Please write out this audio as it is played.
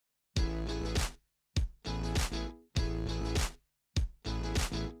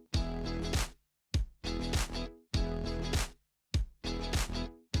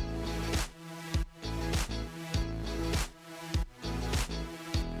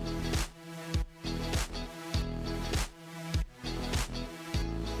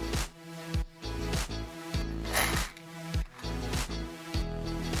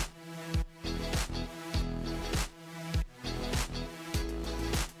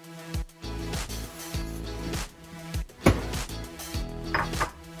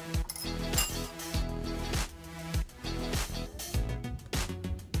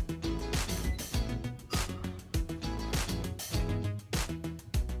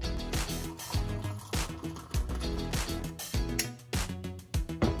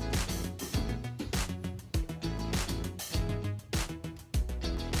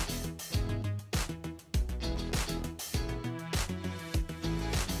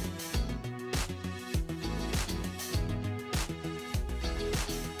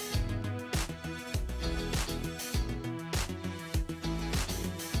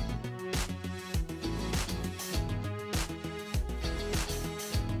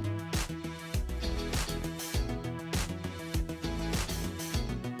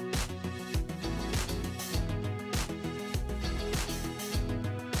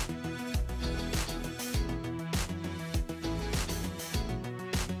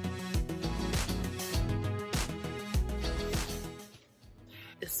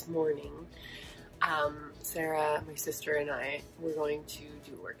morning, Sarah, my sister, and I were going to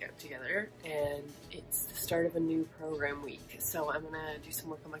do a workout together, and it's the start of a new program week. So I'm gonna do some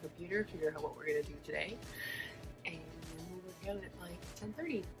work on my computer, figure out what we're gonna do today, and then we'll work out at like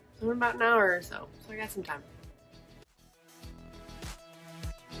 10:30. So in about an hour or so. So I got some time.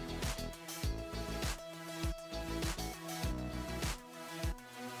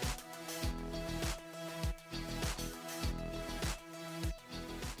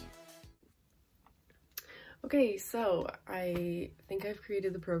 Okay, so I think I've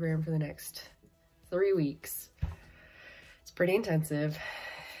created the program for the next 3 weeks. It's pretty intensive.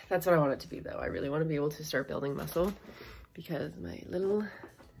 That's what I want it to be though. I really want to be able to start building muscle because my little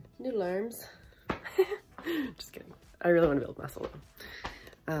noodle arms. Just kidding. I really want to build muscle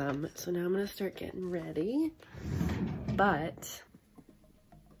though. So now I'm gonna start getting ready, but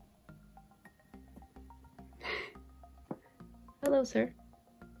hello, sir.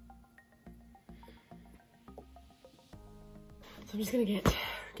 So I'm just gonna get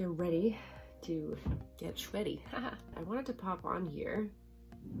ready to get shreddy. I wanted to pop on here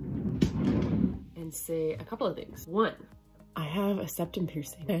and say a couple of things. One, I have a septum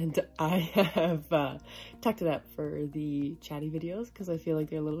piercing and I have tucked it up for the chatty videos because I feel like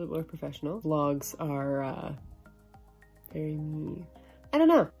they're a little bit more professional. Vlogs are very me. I don't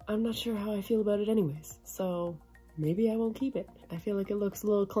know. I'm not sure how I feel about it anyways. So maybe I won't keep it. I feel like it looks a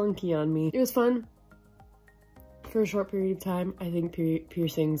little clunky on me. It was fun for a short period of time. I think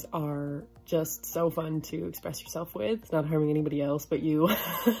piercings are just so fun to express yourself with. It's not harming anybody else but you.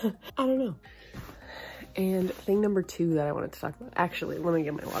 I don't know. And thing number 2 that I wanted to talk about, actually, let me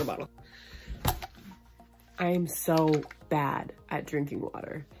get my water bottle. I'm so bad at drinking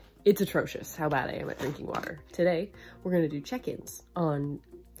water. It's atrocious how bad I am at drinking water. Today, we're gonna do check-ins on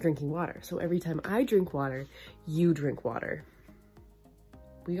drinking water. So every time I drink water, you drink water.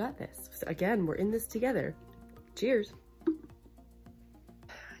 We got this. So again, we're in this together. Cheers.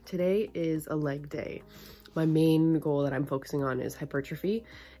 Today is a leg day. My main goal that I'm focusing on is hypertrophy,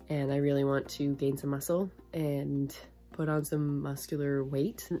 and I really want to gain some muscle and put on some muscular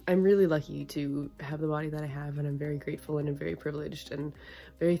weight. I'm really lucky to have the body that I have, and I'm very grateful and I'm very privileged and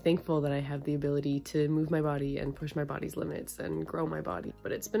very thankful that I have the ability to move my body and push my body's limits and grow my body.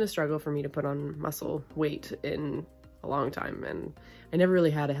 But it's been a struggle for me to put on muscle weight in a long time, and I never really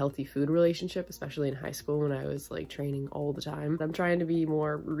had a healthy food relationship, especially in high school when I was like training all the time. I'm trying to be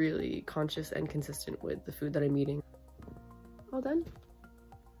more really conscious and consistent with the food that I'm eating. All done?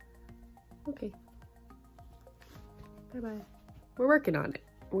 Okay. Bye-bye. We're working on it.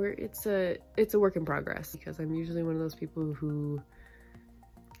 It's a work in progress because I'm usually one of those people who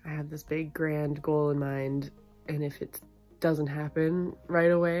I have this big grand goal in mind, and if it doesn't happen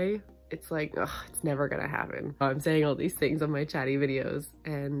right away, it's like, ugh, it's never gonna happen. I'm saying all these things on my chatty videos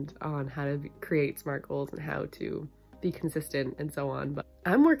and on how to create SMART goals and how to be consistent and so on, but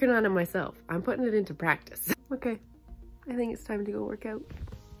I'm working on it myself. I'm putting it into practice. Okay, I think it's time to go work out.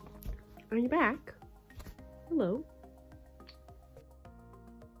 Are you back? Hello.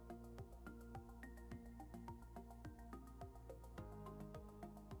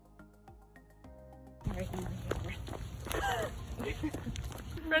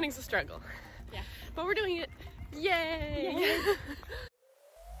 Running's a struggle. Yeah. But we're doing it. Yay! Yay.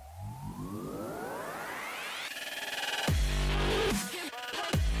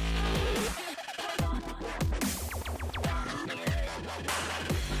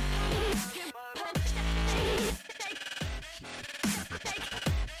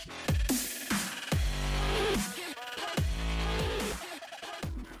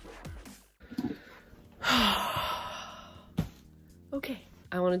 Okay,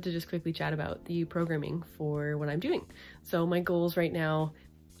 I wanted to just quickly chat about the programming for what I'm doing. So my goals right now,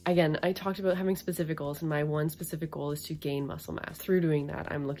 again, I talked about having specific goals, and my one specific goal is to gain muscle mass. Through doing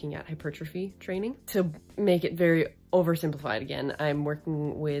that, I'm looking at hypertrophy training. To make it very oversimplified again, I'm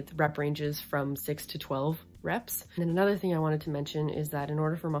working with rep ranges from 6 to 12 reps. And then another thing I wanted to mention is that in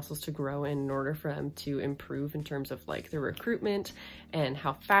order for muscles to grow and in order for them to improve in terms of like their recruitment and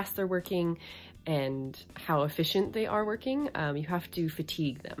how fast they're working and how efficient they are working, you have to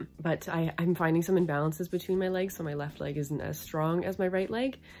fatigue them. But I'm finding some imbalances between my legs, so my left leg isn't as strong as my right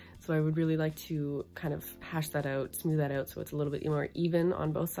leg. So I would really like to kind of hash that out, smooth that out so it's a little bit more even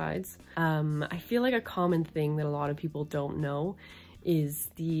on both sides. I feel like a common thing that a lot of people don't know is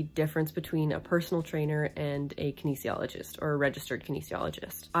the difference between a personal trainer and a kinesiologist, or a registered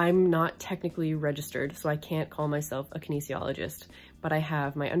kinesiologist. I'm not technically registered, so I can't call myself a kinesiologist, but I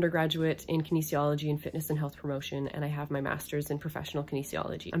have my undergraduate in kinesiology and fitness and health promotion, and I have my master's in professional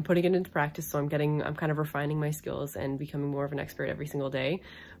kinesiology. I'm putting it into practice, so I'm kind of refining my skills and becoming more of an expert every single day.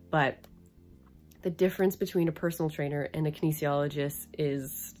 But the difference between a personal trainer and a kinesiologist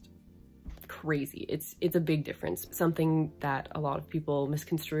is crazy. It's a big difference. Something that a lot of people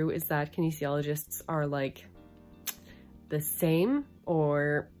misconstrue is that kinesiologists are like the same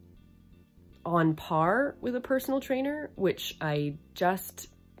or on par with a personal trainer, which I just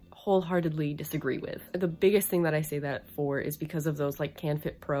wholeheartedly disagree with. The biggest thing that I say that for is because of those like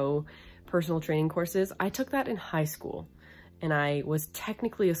CanFit Pro personal training courses. I took that in high school, and I was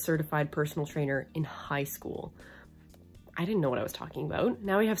technically a certified personal trainer in high school. I didn't know what I was talking about.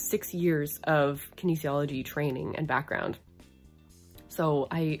 Now I have 6 years of kinesiology training and background. So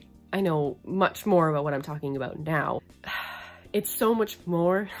I know much more about what I'm talking about now. It's so much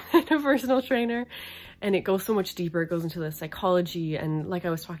more than a personal trainer, and it goes so much deeper. It goes into the psychology, and like I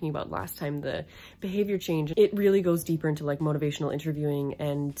was talking about last time, the behavior change. It really goes deeper into like motivational interviewing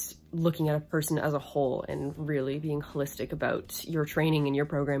and looking at a person as a whole and really being holistic about your training and your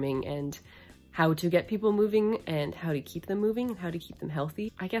programming and how to get people moving and how to keep them moving and how to keep them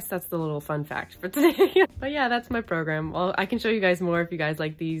healthy. I guess that's the little fun fact for today. But yeah, that's my program. Well, I can show you guys more if you guys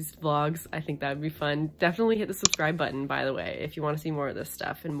like these vlogs. I think that would be fun. Definitely hit the subscribe button, by the way, if you want to see more of this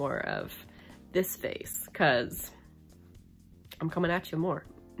stuff and more of this face, because I'm coming at you more.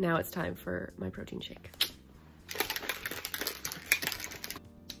 Now it's time for my protein shake.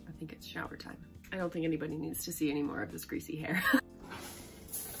 I think it's shower time. I don't think anybody needs to see any more of this greasy hair.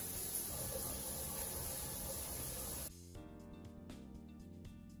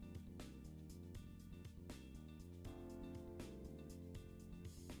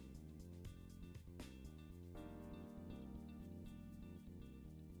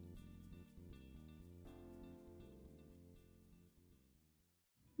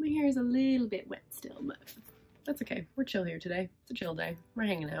 My hair is a little bit wet still, but that's okay. We're chill here today. It's a chill day. We're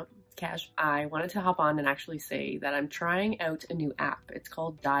hanging out. Cash. I wanted to hop on and actually say that I'm trying out a new app. It's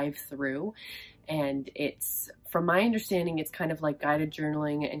called DIVETHRU, and it's, from my understanding, it's kind of like guided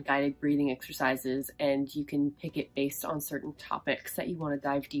journaling and guided breathing exercises, and you can pick it based on certain topics that you want to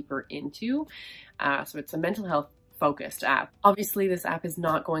dive deeper into. So it's a mental health focused app. Obviously, this app is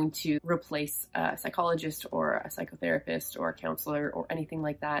not going to replace a psychologist or a psychotherapist or a counselor or anything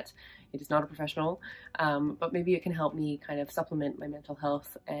like that. It is not a professional, but maybe it can help me kind of supplement my mental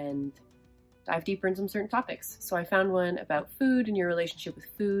health and dive deeper into some certain topics. So I found one about food and your relationship with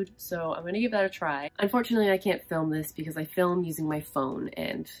food, so I'm gonna give that a try. Unfortunately, I can't film this because I film using my phone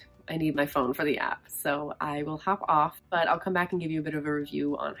and I need my phone for the app. So I will hop off, but I'll come back and give you a bit of a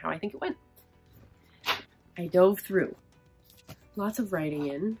review on how I think it went. I dove through. Lots of writing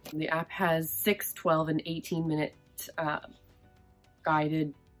in. The app has 6, 12, and 18-minute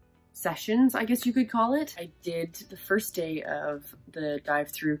guided sessions, I guess you could call it. I did the first day of the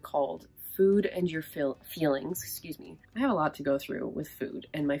dive through called Food and Your Feelings. Excuse me. I have a lot to go through with food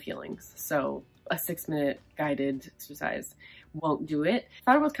and my feelings, so a 6-minute guided exercise won't do it. I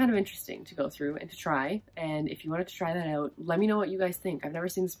thought it was kind of interesting to go through and to try, and if you wanted to try that out, let me know what you guys think. I've never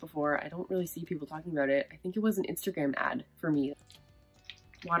seen this before. I don't really see people talking about it. I think it was an Instagram ad for me.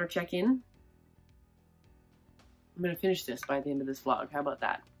 Water check-in. I'm gonna finish this by the end of this vlog. How about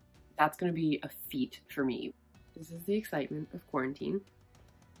that? That's gonna be a feat for me. This is the excitement of quarantine.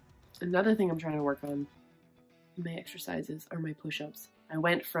 Another thing I'm trying to work on in my exercises are my push-ups. I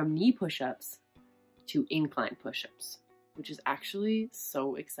went from knee push-ups to incline push-ups, which is actually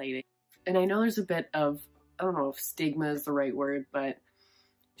so exciting. And I know there's a bit of, I don't know if stigma is the right word, but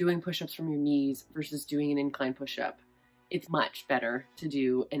doing push-ups from your knees versus doing an incline push-up, it's much better to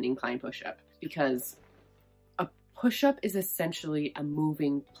do an incline push-up because a push-up is essentially a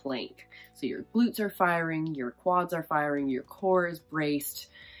moving plank. So your glutes are firing, your quads are firing, your core is braced,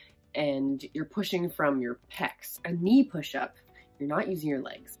 and you're pushing from your pecs. A knee push-up, you're not using your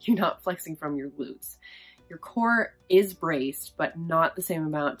legs. You're not flexing from your glutes. Your core is braced, but not the same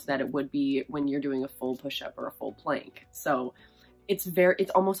amount that it would be when you're doing a full push-up or a full plank. So it's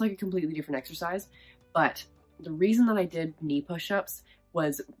almost like a completely different exercise. But the reason that I did knee push-ups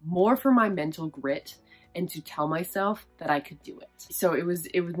was more for my mental grit and to tell myself that I could do it. So it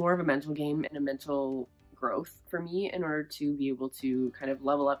was more of a mental game and a mental growth for me in order to be able to kind of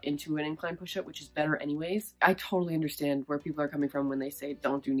level up into an incline push-up, which is better anyways. I totally understand where people are coming from when they say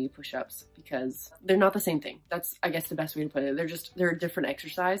don't do knee push-ups, because they're not the same thing. That's, I guess, the best way to put it. They're a different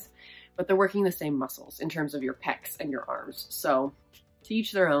exercise, but they're working the same muscles in terms of your pecs and your arms. So to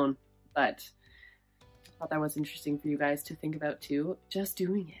each their own, but I thought that was interesting for you guys to think about too. Just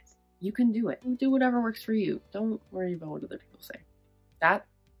doing it. You can do it. Do whatever works for you. Don't worry about what other people say. That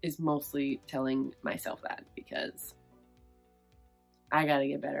is mostly telling myself that, because I gotta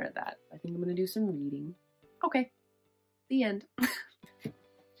get better at that. I think I'm gonna do some reading. Okay, the end.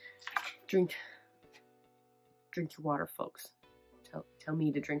 Drink your water, folks. Tell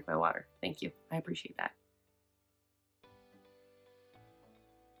me to drink my water. Thank you. I appreciate that.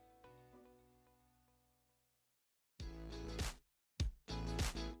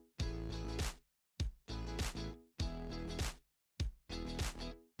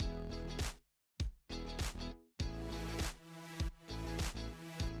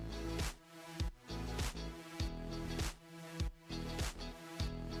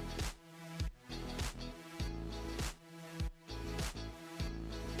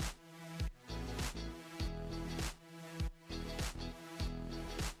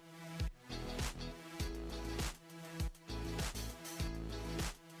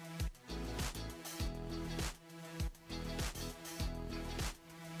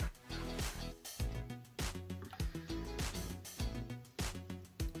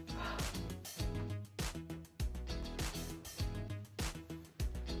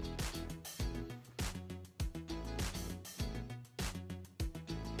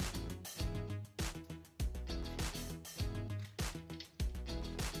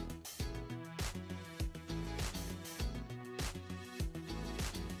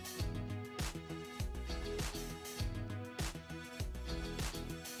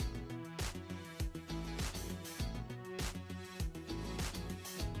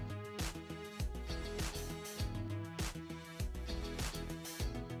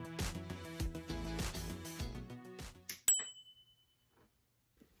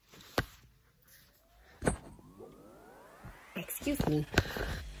 Excuse me.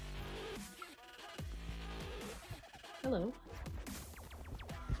 Hello.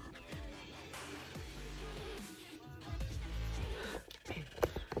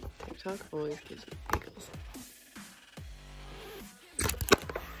 TikTok always gives me giggles.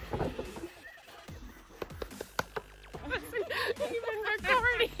 Even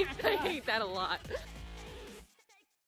recording. I hate that a lot.